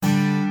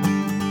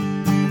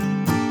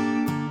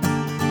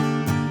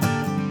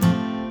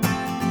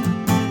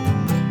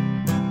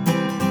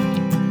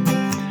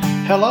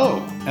Hello,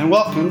 and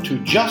welcome to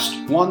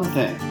Just One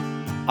Thing.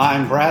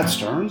 I'm Brad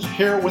Stearns,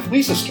 here with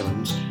Lisa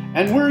Stearns,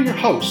 and we're your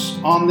hosts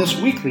on this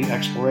weekly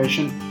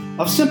exploration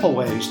of simple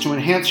ways to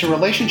enhance your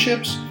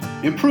relationships,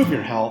 improve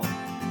your health,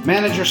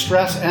 manage your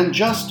stress, and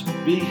just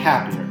be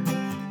happier.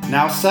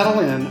 Now settle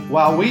in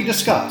while we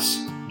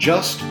discuss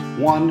just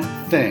one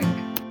thing.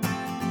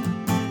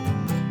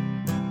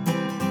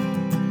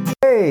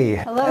 Hey,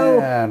 hello,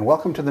 and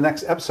welcome to the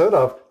next episode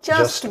of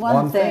Just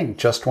One Thing.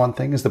 Just One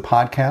Thing is the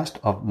podcast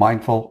of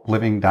Mindful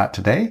Living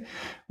Today.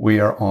 We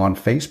are on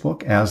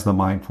Facebook as The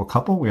Mindful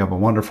Couple. We have a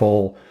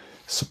wonderful,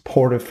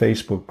 supportive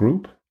Facebook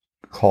group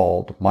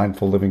called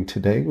Mindful Living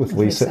Today with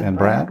Lisa and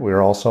Brad. We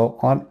are also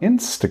on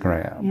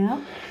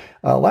Instagram.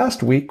 Yeah.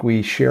 Last week,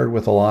 we shared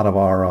with a lot of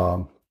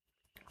our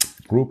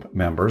group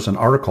members an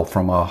article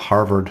from a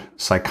Harvard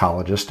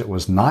psychologist. It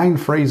was 9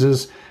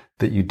 phrases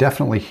that you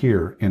definitely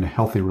hear in a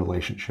healthy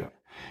relationship.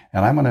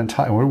 And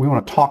we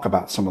want to talk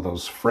about some of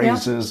those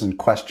phrases and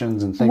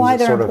questions and things why that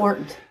they're sort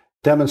important. Of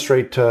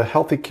demonstrate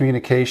healthy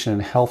communication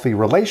and healthy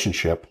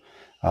relationship,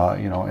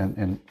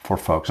 and for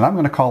folks. And I'm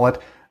going to call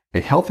it A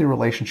Healthy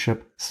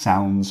Relationship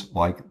Sounds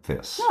Like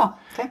This. Oh,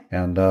 okay.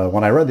 And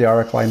when I read the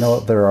article, I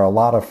know there are a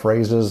lot of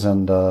phrases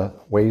and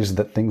ways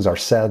that things are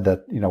said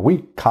that, we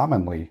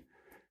commonly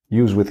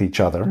use with each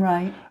other.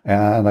 Right.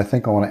 And I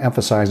think I want to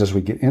emphasize as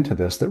we get into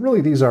this that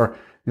really these are,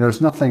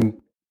 there's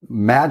nothing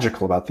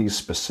magical about these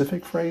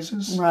specific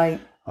phrases. Right.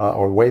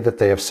 Or the way that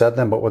they have said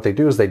them, but what they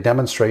do is they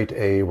demonstrate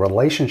a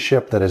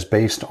relationship that is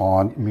based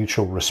on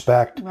mutual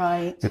respect.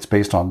 Right. It's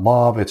based on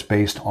love. It's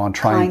based on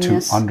trying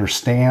Kindness. to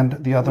understand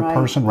the other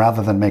person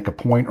rather than make a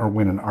point or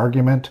win an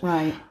argument.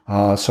 Right.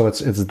 So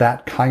it's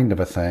that kind of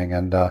a thing.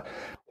 And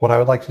what I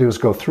would like to do is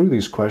go through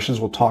these questions.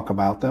 We'll talk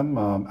about them.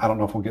 I don't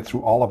know if we'll get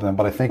through all of them,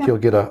 but I think you'll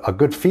get a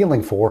good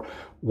feeling for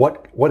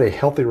what a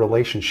healthy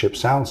relationship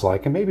sounds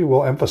like. And maybe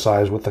we'll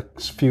emphasize with a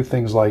few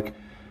things like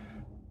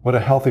what a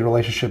healthy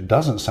relationship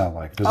doesn't sound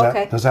like.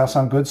 Does that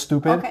sound good,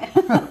 stupid? Okay.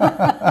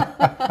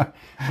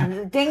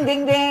 Ding,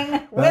 ding,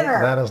 ding.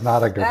 Winner. That is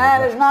not a good one.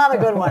 That is not a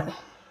good one.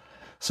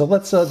 So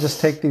let's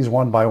just take these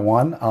one by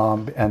one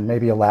and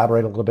maybe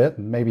elaborate a little bit,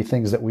 and maybe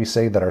things that we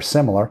say that are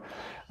similar.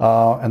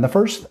 And the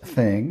first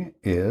thing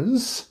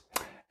is,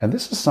 and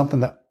this is something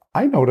that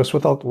I notice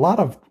with a lot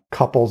of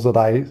couples that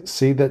I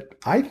see that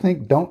I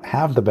think don't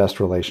have the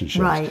best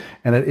relationships. Right.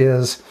 And it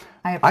is,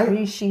 I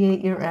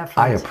appreciate your effort.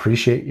 I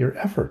appreciate your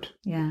effort.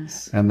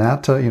 Yes. And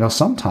that,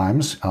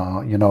 sometimes,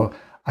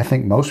 I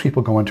think most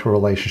people go into a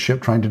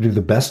relationship trying to do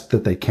the best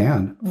that they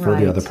can for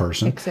the other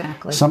person.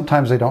 Exactly.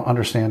 Sometimes they don't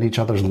understand each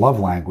other's love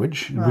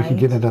language. Right. We can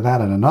get into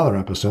that in another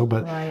episode,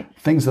 but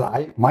things that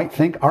I might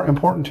think are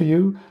important to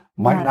you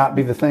might not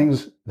be the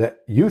things that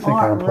you think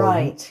are important.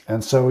 Right.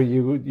 And so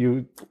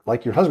you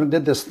like your husband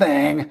did this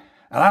thing,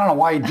 and I don't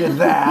know why he did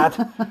that,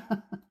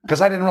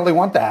 because I didn't really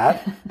want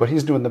that, but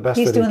he's doing the best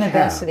that he can. He's doing the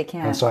best that he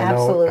can. And so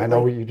I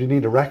know you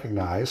need to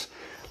recognize.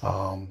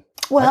 Well,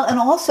 and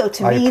also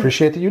to me, I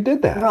appreciate that you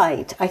did that.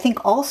 Right. I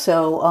think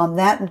also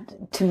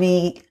that to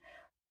me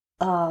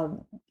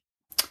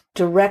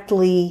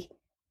directly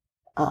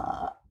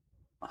the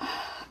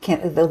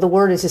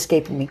word is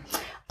escaping me.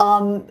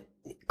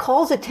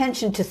 Calls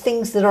attention to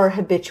things that are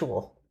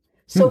habitual.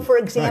 So, for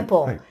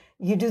example,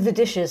 you do the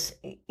dishes.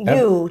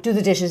 You do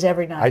the dishes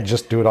every night. I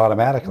just do it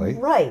automatically.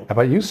 Right. How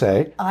about you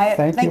say,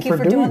 thank you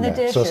for doing the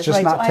dishes. So it's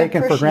just not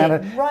taken for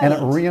granted. And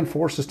it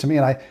reinforces to me,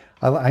 and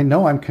I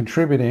know I'm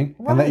contributing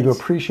and that you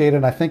appreciate it.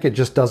 And I think it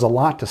just does a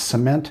lot to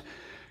cement,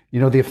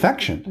 the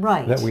affection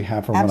that we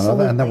have for one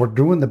another, and that we're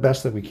doing the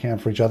best that we can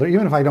for each other.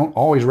 Even if I don't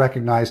always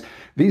recognize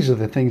these are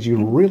the things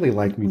you really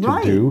like me to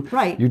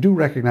do, you do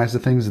recognize the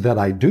things that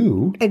I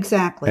do.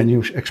 Exactly. And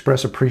you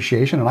express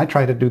appreciation, and I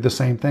try to do the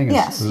same thing you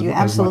absolutely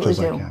as much as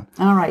do. I can.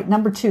 All right,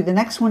 number 2. The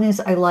next one is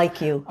I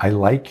like you. I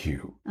like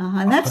you.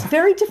 And that's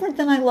very different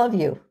than I love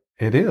you.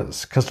 It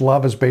is, because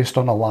love is based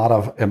on a lot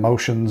of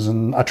emotions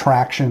and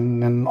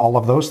attraction and all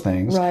of those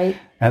things. Right.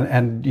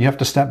 And you have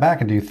to step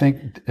back and do you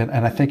think, and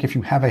I think if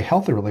you have a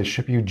healthy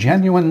relationship, you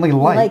genuinely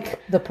like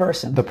the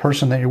person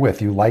that you're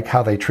with. You like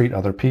how they treat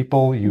other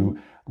people. You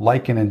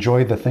like and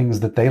enjoy the things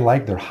that they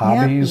like, their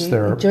hobbies.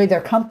 You enjoy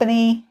their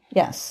company.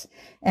 Yes.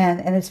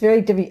 And it's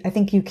very different. I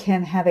think you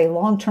can have a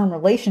long-term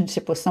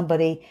relationship with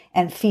somebody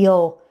and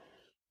feel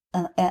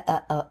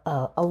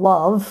a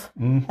love,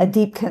 a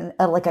deep,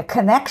 like a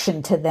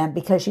connection to them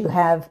because you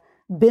have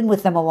been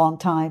with them a long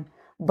time.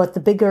 But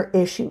the bigger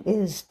issue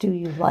is, do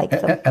you like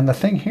them? And the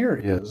thing here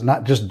is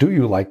not just do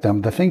you like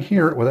them. The thing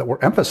here that we're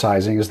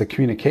emphasizing is the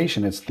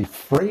communication. It's the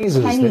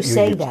phrases that you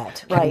say use.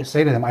 that? Can you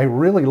say to them, I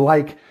really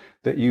like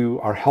that you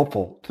are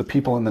helpful to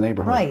people in the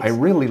neighborhood. Right. I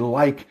really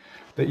like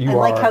that you I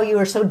like how you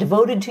are so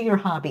devoted to your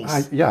hobbies. I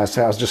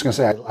was just going to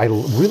say, I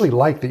really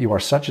like that you are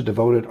such a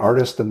devoted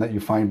artist and that you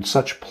find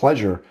such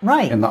pleasure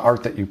in the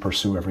art that you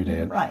pursue every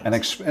day. And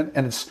it's,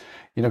 and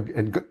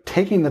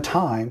taking the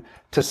time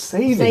to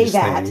say these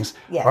things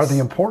are the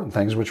important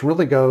things, which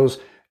really goes,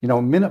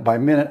 minute by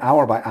minute,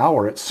 hour by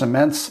hour. It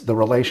cements the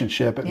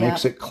relationship. It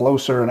makes it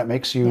closer, and it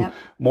makes you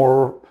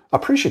more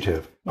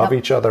appreciative of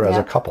each other as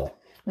a couple.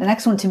 The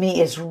next one to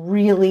me is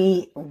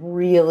really,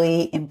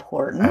 really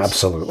important.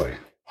 Absolutely.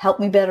 Help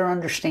me better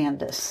understand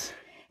this.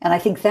 And I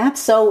think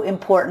that's so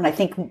important. I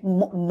think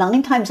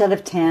 9 times out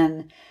of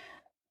 10,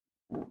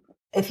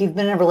 if you've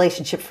been in a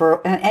relationship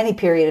for any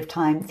period of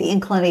time, the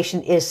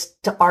inclination is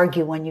to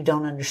argue when you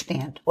don't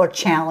understand, or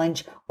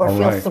challenge, or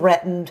feel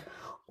threatened,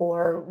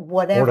 or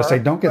whatever. Or to say,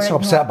 don't get so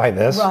upset by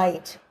this.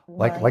 Right.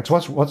 Like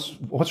what's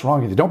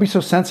wrong with you? Don't be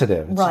so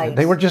sensitive. Right.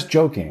 They were just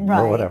joking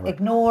or whatever.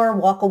 Ignore,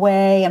 walk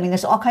away. I mean,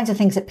 there's all kinds of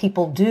things that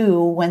people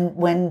do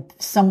when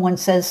someone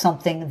says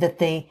something that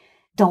they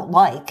don't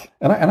like.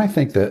 And I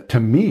think that, to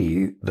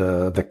me,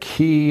 the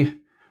key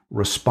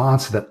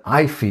response that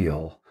I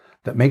feel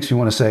that makes me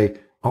want to say,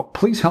 oh,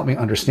 please help me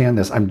understand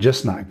this, I'm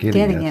just not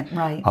getting it.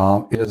 Right.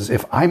 Is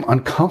if I'm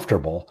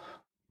uncomfortable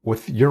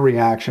with your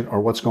reaction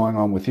or what's going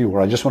on with you,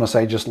 where I just want to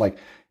say, just like,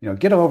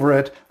 get over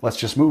it, let's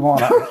just move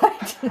on.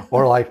 Right.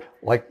 Or like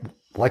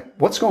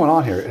what's going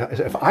on here?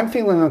 If I'm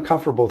feeling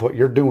uncomfortable with what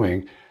you're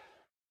doing,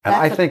 and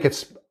I think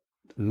it's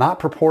not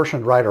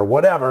proportioned right or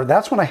whatever,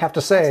 that's when I have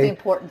to say, that's the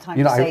important time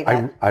to say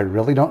that. I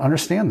really don't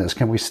understand this.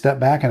 Can we step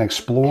back and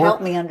explore?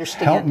 Help me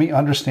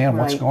understand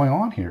what's going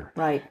on here.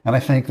 Right. And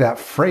I think that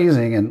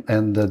phrasing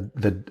and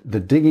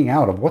the digging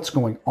out of what's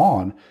going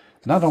on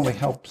not only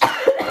helps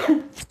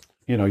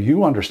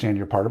you understand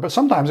your partner, but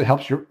sometimes it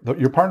helps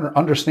your partner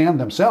understand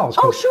themselves.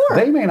 Oh, sure.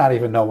 They may not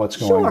even know what's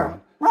going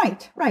on.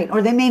 Right.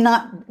 Or they may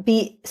not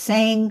be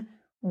saying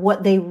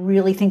what they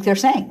really think they're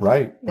saying.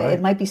 Right.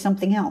 It might be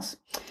something else.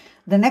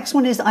 The next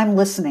one is I'm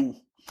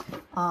listening.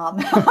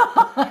 Can't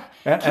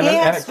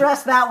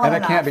stress that one enough.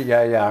 And it can't be,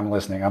 I'm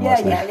listening. I'm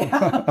listening.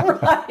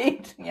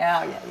 Right.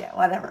 Yeah.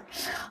 Whatever.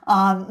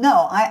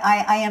 No,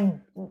 I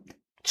am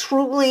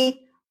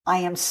truly, I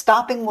am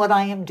stopping what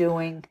I am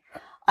doing.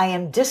 I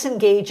am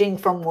disengaging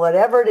from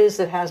whatever it is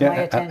that has my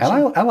attention.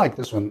 And I like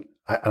this one.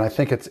 And I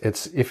think it's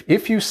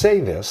if you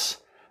say this,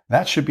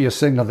 that should be a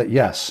signal that,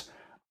 yes,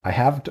 I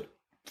have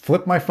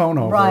flipped my phone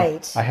over.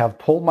 Right. I have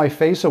pulled my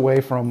face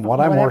away from what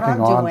I'm working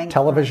on,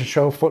 television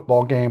show,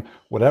 football game,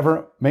 whatever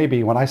it may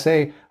be. When I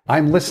say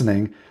I'm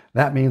listening,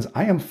 that means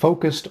I am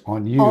focused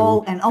on you.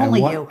 Oh, and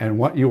only you. And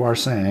what you are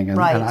saying.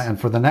 And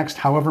for the next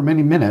however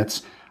many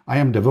minutes, I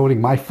am devoting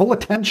my full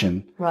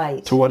attention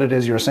to what it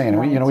is you're saying.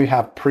 Right. And we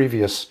have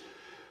previous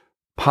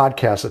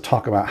podcasts that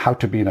talk about how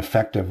to be an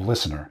effective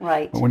listener.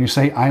 Right. But when you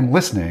say I'm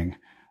listening,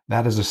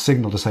 that is a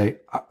signal to say,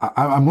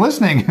 I'm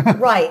listening.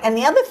 Right. And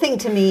the other thing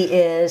to me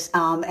is,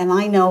 and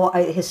I know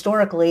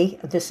historically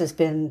this has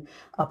been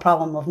a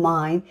problem of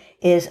mine,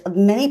 is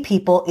many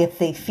people, if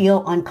they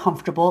feel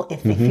uncomfortable,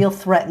 if they feel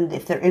threatened,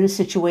 if they're in a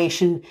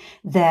situation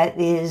that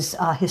is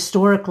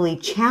historically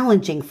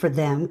challenging for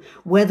them,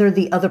 whether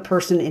the other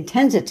person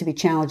intends it to be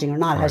challenging or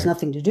not, has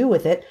nothing to do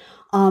with it,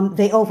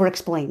 they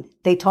over-explain.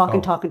 They talk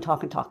and talk and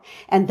talk and talk.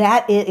 And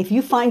that is, if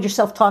you find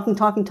yourself talking,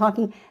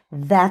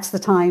 that's the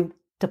time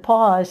to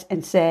pause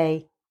and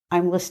say,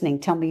 I'm listening.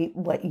 Tell me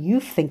what you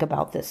think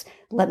about this.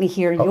 Let me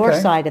hear your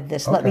side of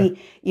this. Let me,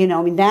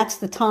 that's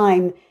the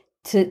time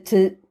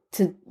to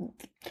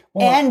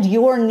end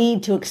your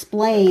need to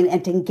explain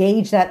and to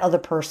engage that other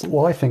person.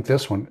 Well, I think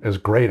this one is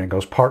great and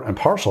goes part and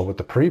parcel with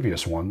the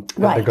previous one.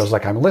 Right. It goes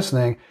like, I'm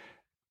listening.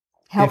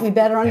 Help me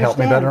better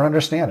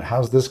understand it.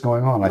 How's this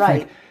going on?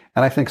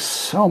 I think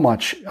so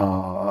much,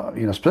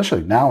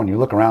 especially now when you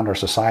look around our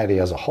society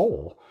as a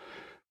whole,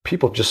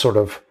 people just sort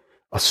of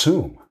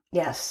assume.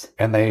 Yes.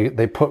 And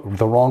they put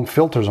the wrong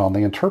filters on.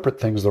 They interpret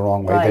things the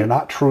wrong way. Right. They're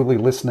not truly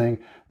listening.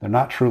 They're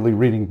not truly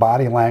reading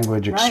body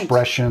language,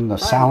 expression, the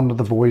sound of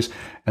the voice,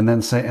 and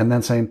then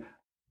saying,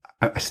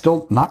 I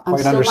still not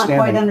quite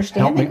understanding.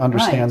 Help me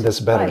understand this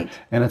better. Right.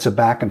 And it's a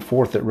back and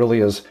forth that really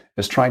is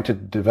trying to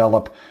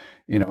develop,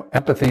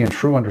 empathy and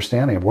true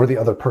understanding of where the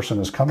other person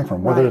is coming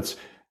from, whether it's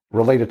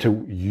related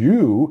to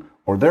you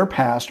or their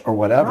past or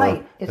whatever.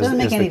 Right. It doesn't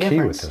make any difference.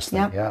 Key with this thing.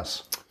 Yep.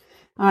 Yes.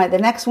 All right, the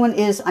next one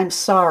is I'm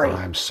sorry.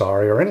 I'm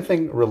sorry, or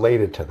anything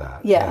related to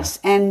that. Yes,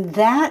 and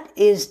that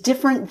is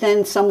different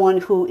than someone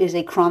who is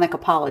a chronic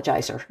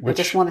apologizer. I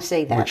just want to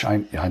say that. Which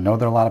I know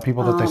there are a lot of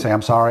people that they say,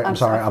 I'm sorry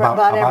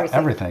about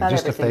everything.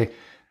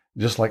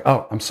 Just like,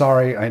 oh, I'm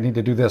sorry, I need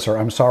to do this, or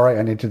I'm sorry,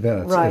 I need to do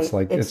that.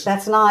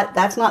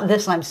 That's not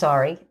this I'm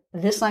sorry.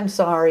 This I'm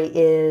sorry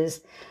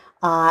is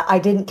I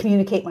didn't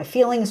communicate my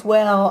feelings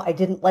well. I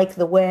didn't like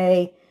the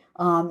way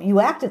you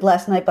acted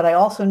last night, but I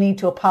also need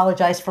to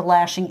apologize for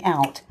lashing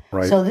out.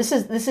 Right. So this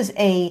is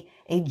a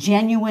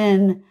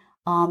genuine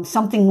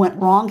something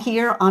went wrong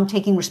here. I'm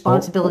taking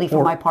responsibility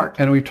for my part.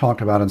 And we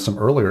talked about in some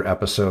earlier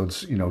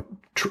episodes,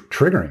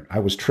 triggering. I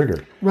was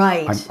triggered.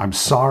 Right. I'm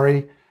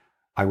sorry.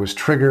 I was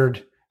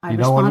triggered.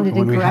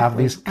 When we have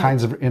these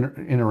kinds of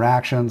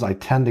interactions, I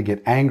tend to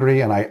get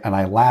angry and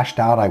I lashed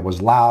out. I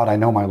was loud. I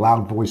know my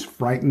loud voice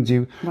frightens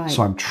you. Right.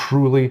 So I'm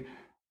truly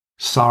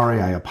sorry.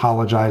 I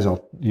apologize.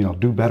 I'll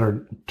do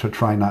better to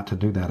try not to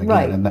do that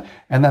again. Right.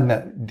 And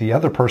then the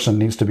other person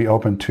needs to be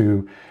open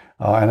to,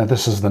 and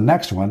this is the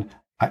next one.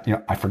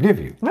 I forgive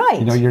you.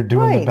 Right. You're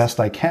doing the best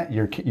I can.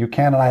 You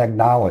can, and I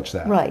acknowledge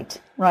that.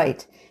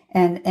 Right.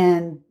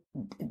 And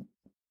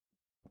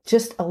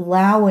just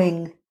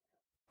allowing,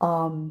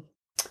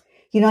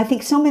 I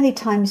think so many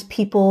times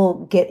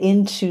people get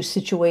into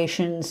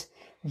situations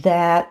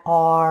that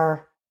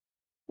are,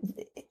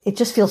 it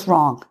just feels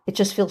wrong. It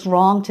just feels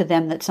wrong to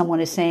them that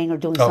someone is saying or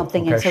doing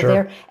something. Okay,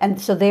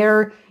 And so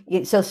sure.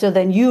 so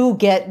then you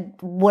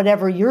get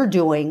whatever you're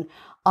doing,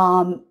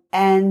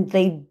 and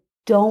they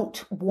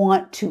don't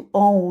want to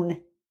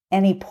own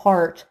any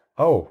part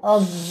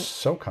of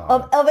so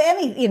common. of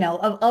any,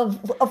 of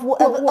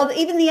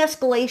even the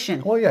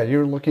escalation. Well, yeah,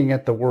 you're looking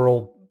at the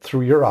world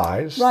through your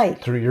eyes, Right.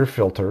 through your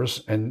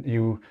filters, and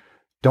you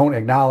don't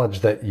acknowledge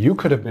that you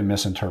could have been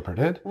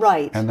misinterpreted.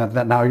 Right. And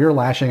that now you're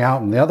lashing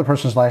out and the other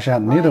person's lashing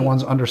out and neither Right.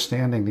 one's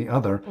understanding the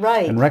other.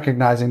 Right. And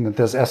recognizing that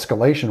this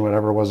escalation,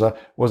 whatever, was a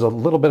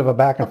little bit of a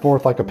back and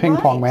forth, like a ping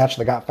pong match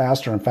that got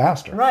faster and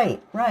faster. Right.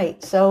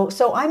 So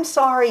I'm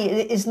sorry,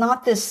 it is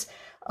not this,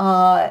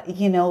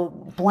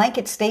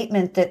 blanket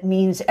statement that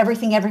means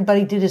everything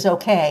everybody did is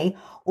okay,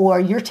 or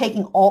you're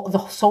taking all the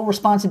sole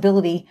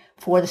responsibility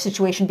for the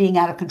situation being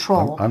out of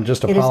control. I'm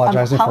just I'm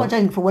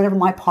apologizing for whatever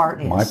my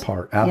part is. My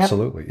part,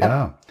 absolutely,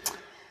 yeah.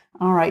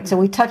 All right, so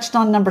we touched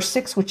on number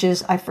 6, which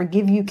is, I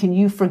forgive you, can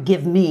you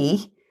forgive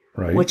me?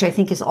 Right. Which I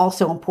think is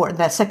also important.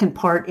 That second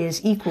part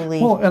is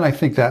equally... Well, and I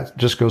think that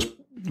just goes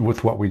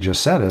with what we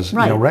just said is,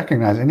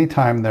 recognize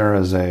anytime there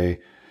is an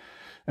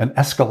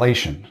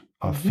escalation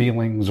of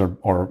feelings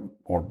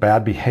or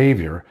bad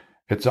behavior,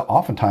 it's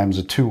oftentimes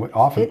it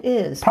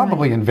is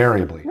probably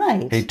invariably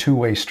a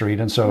two-way street.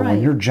 And so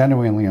when you're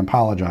genuinely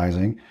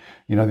apologizing,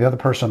 the other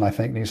person, I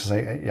think, needs to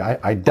say,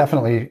 I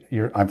definitely,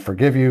 I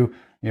forgive you.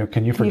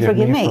 Can you forgive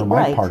me for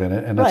my part in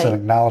it? And it's an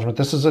acknowledgement.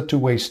 This is a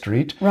two-way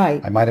street. Right.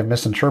 I might have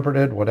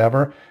misinterpreted,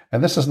 whatever.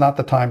 And this is not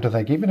the time to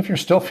think, even if you're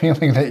still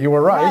feeling that you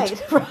were right.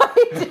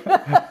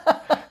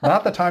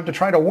 Not the time to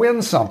try to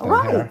win something.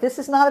 Here. This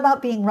is not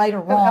about being right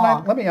or wrong.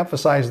 And let me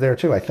emphasize there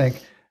too. I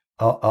think,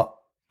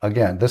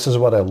 again, this is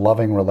what a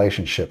loving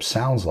relationship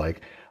sounds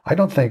like. I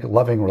don't think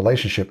loving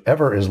relationship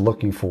ever is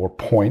looking for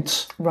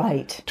points.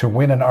 Right. To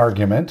win an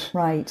argument.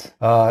 Right.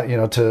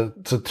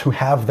 To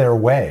have their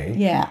way.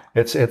 Yeah.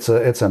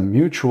 It's a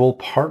mutual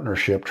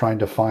partnership trying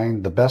to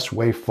find the best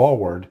way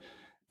forward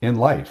in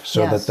life,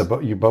 so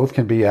that you both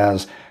can be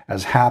as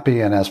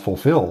happy and as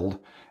fulfilled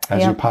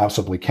as you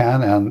possibly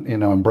can, and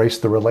embrace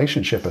the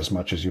relationship as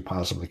much as you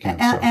possibly can.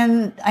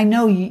 And I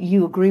know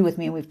you agree with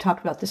me, and we've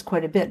talked about this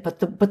quite a bit. But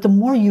the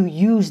more you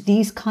use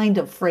these kind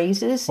of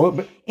phrases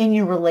in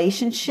your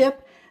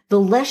relationship, the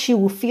less you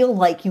will feel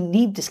like you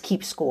need to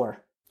keep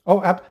score.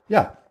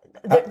 Yeah,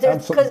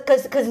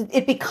 because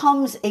it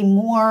becomes a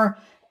more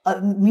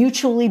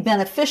mutually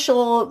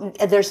beneficial.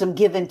 There's some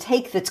give and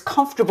take that's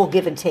comfortable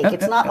give and take.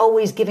 It's not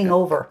always giving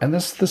over. And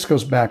this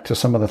goes back to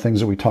some of the things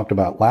that we talked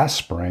about last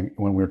spring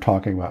when we were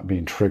talking about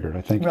being triggered.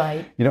 I think,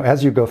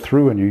 as you go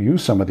through and you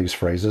use some of these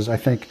phrases, I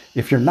think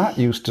if you're not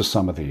used to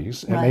some of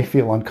these, it may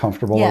feel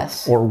uncomfortable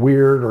or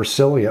weird or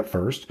silly at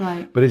first.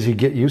 Right. But as you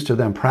get used to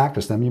them,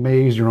 practice them, you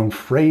may use your own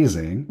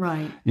phrasing.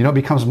 Right. It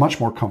becomes much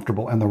more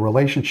comfortable, and the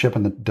relationship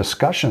and the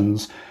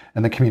discussions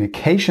and the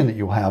communication that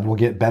you'll have will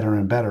get better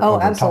and better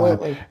over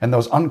absolutely. time. And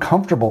those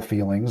uncomfortable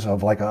feelings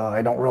of like,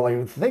 I don't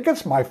really think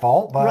it's my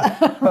fault, but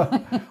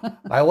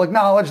I'll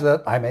acknowledge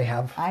that I may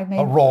have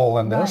a role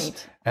in this.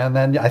 Right. And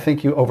then I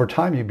think over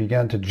time you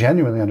begin to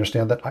genuinely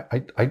understand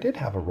that I did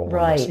have a role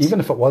in this, even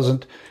if it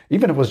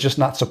was just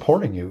not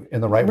supporting you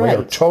in the right way,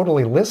 or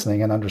totally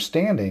listening and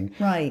understanding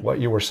what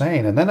you were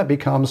saying. And then it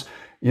becomes,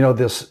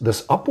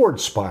 this upward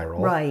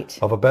spiral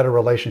of a better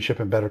relationship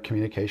and better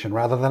communication,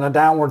 rather than a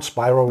downward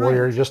spiral where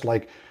you're just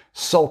like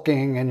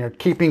sulking and you're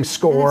keeping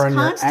score and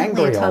you're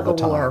angry all the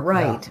time.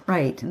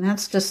 Right. And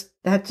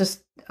that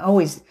just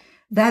always,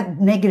 that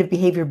negative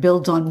behavior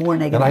builds on more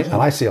negative behavior.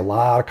 And I see a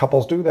lot of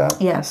couples do that.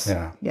 Yes.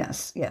 Yeah.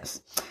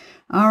 Yes.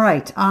 All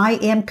right. I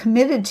am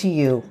committed to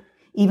you.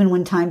 Even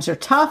when times are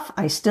tough,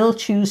 I still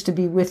choose to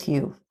be with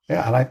you.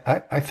 Yeah,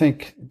 and I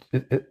think,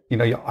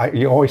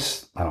 you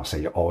always, I don't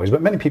say you always,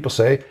 but many people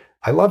say,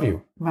 I love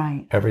you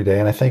every day.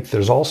 And I think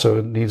there's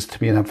also needs to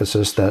be an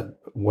emphasis that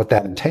what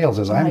that entails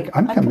is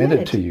I'm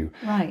committed to you.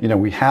 Right.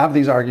 We have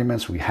these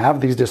arguments, we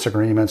have these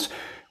disagreements.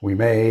 We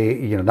may,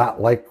 not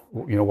like,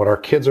 what our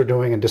kids are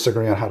doing and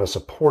disagree on how to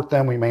support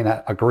them. We may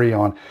not agree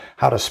on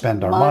how to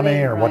spend our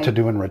money or what to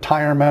do in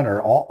retirement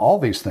or all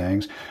these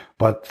things.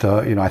 But,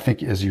 I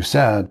think, as you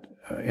said,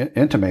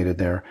 intimated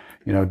there,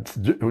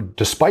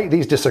 despite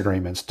these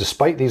disagreements,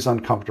 despite these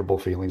uncomfortable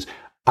feelings,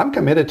 I'm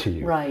committed to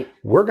you. Right.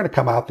 We're going to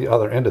come out the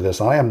other end of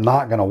this. I am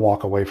not going to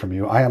walk away from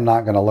you. I am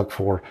not going to look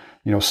for,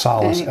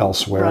 solace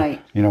elsewhere.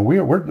 Right.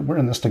 We're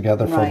in this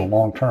together for the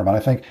long term. And I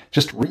think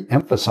just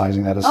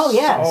re-emphasizing that is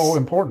so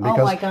important,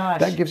 because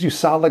that gives you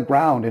solid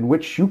ground in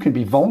which you can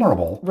be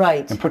vulnerable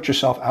and put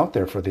yourself out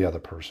there for the other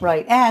person.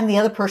 Right. And the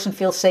other person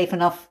feels safe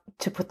enough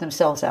to put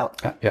themselves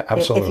out. Yeah,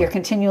 absolutely. If you're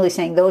continually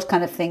saying those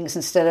kind of things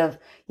instead of,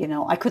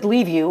 I could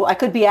leave you, I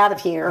could be out of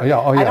here,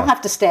 I don't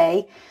have to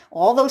stay.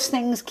 All those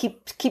things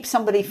keep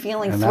somebody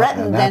feeling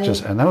threatened.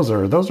 And those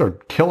are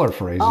killer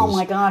phrases. Oh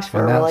my gosh,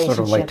 for a relationship.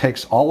 Sort of like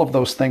takes all of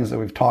those things that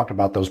we've talked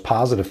about, those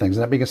positive things,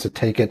 and that begins to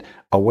take it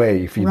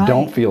away. If you Right.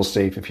 don't feel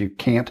safe, if you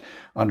can't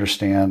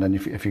understand, and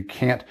if you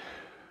can't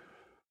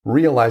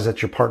realize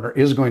that your partner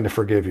is going to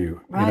forgive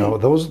you, Right. you know,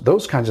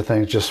 those kinds of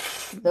things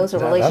Those are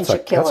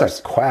relationship killers. That's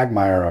a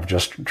quagmire of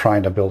just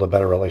trying to build a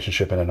better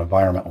relationship in an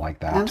environment like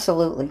that.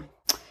 Absolutely.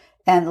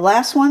 And the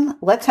last one,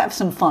 let's have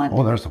some fun.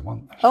 Oh, there's the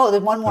one. Oh,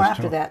 there's one more There's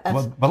after two. that.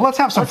 But let's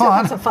have some Let's fun.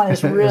 have some fun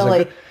is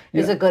really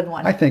a good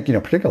one. I think,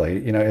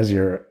 particularly, as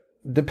you're,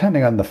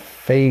 depending on the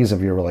phase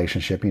of your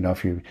relationship,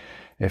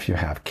 if you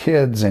have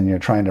kids and you're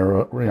trying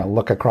to,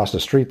 look across the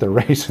street, they're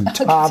raising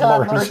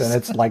toddlers and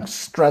it's like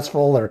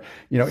stressful, or,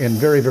 in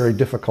very, very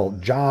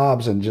difficult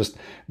jobs, and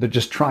they're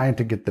just trying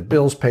to get the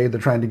bills paid.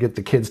 They're trying to get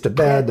the kids to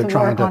bed. They're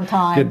trying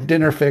to get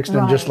dinner fixed,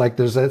 and just like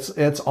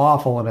it's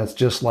awful. And it's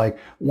just like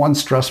one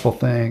stressful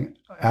thing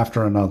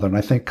after another. And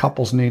I think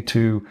couples need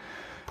to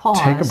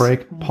take a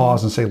break,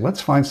 pause, and say,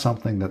 let's find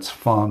something that's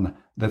fun,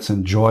 that's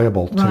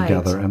enjoyable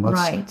together, and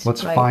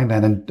let's find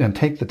that and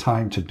take the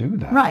time to do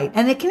that. Right,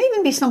 and it can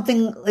even be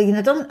something.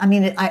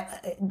 I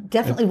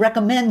definitely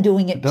recommend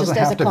doing it just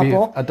as a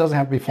couple. It doesn't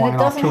have to be flying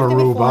off to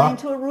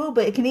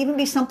Aruba. It can even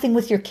be something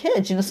with your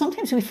kids.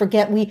 Sometimes we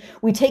forget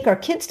we take our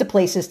kids to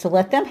places to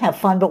let them have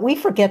fun, but we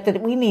forget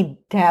that we need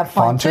to have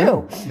fun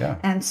too. Yeah.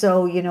 And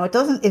so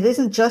it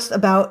isn't just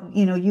about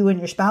you and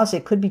your spouse.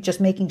 It could be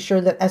just making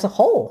sure that as a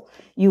whole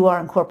you are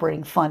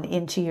incorporating fun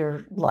into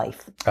your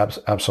life.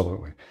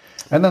 Absolutely.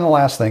 And then the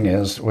last thing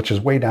is, which is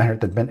way down here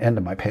at the end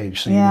of my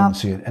page, so you didn't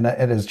see it, and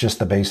it is just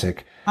the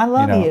basic. I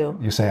love you.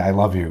 You say "I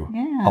love you"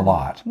 a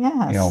lot.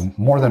 Yes.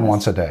 More than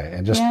once a day,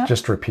 and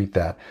just repeat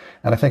that.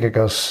 And I think it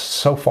goes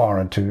so far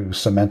into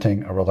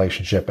cementing a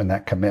relationship, and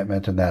that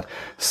commitment, and that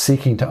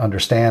seeking to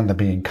understand, the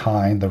being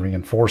kind, the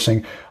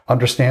reinforcing,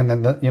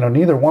 understanding that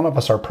neither one of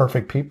us are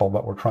perfect people,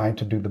 but we're trying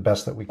to do the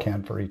best that we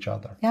can for each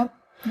other. Yep.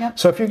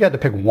 So if you had to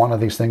pick one of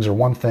these things, or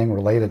one thing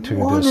related to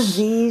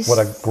what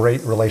a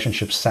great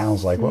relationship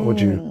sounds like, what would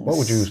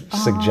you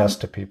suggest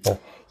to people?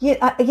 Yeah,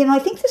 I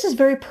think this is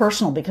very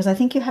personal, because I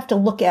think you have to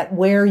look at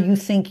where you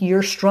think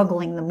you're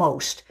struggling the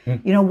most.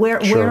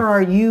 Where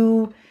are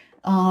you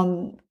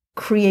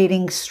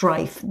creating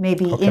strife,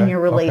 maybe in your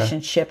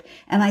relationship?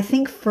 And I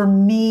think for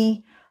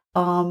me,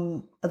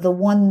 the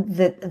one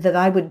that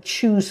I would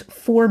choose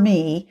for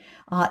me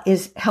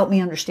is help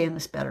me understand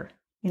this better.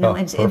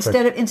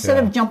 Instead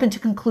of jumping to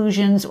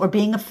conclusions or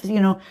being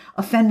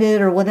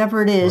offended or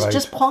whatever it is,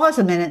 just pause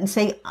a minute and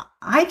say,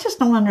 I just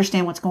don't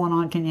understand what's going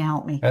on. Can you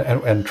help me?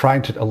 And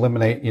trying to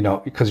eliminate,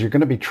 because you're going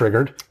to be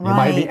triggered. You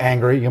might be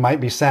angry. You might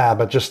be sad,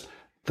 but just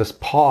this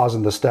pause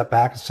and the step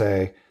back and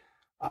say,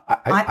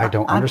 I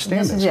don't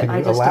understand this. Can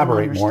you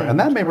elaborate more? And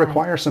that may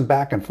require some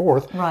back and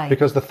forth,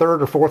 because the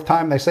third or fourth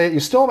time they say it, you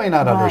still may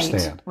not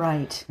understand.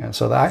 Right. And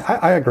so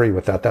I agree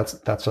with that. That's a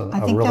really nice one. I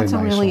think that's a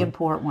really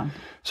important one.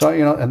 So,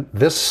 and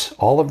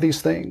all of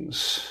these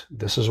things,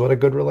 this is what a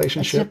good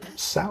relationship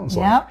sounds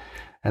like.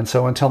 And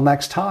so until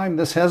next time,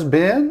 this has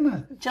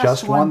been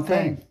Just One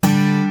Thing.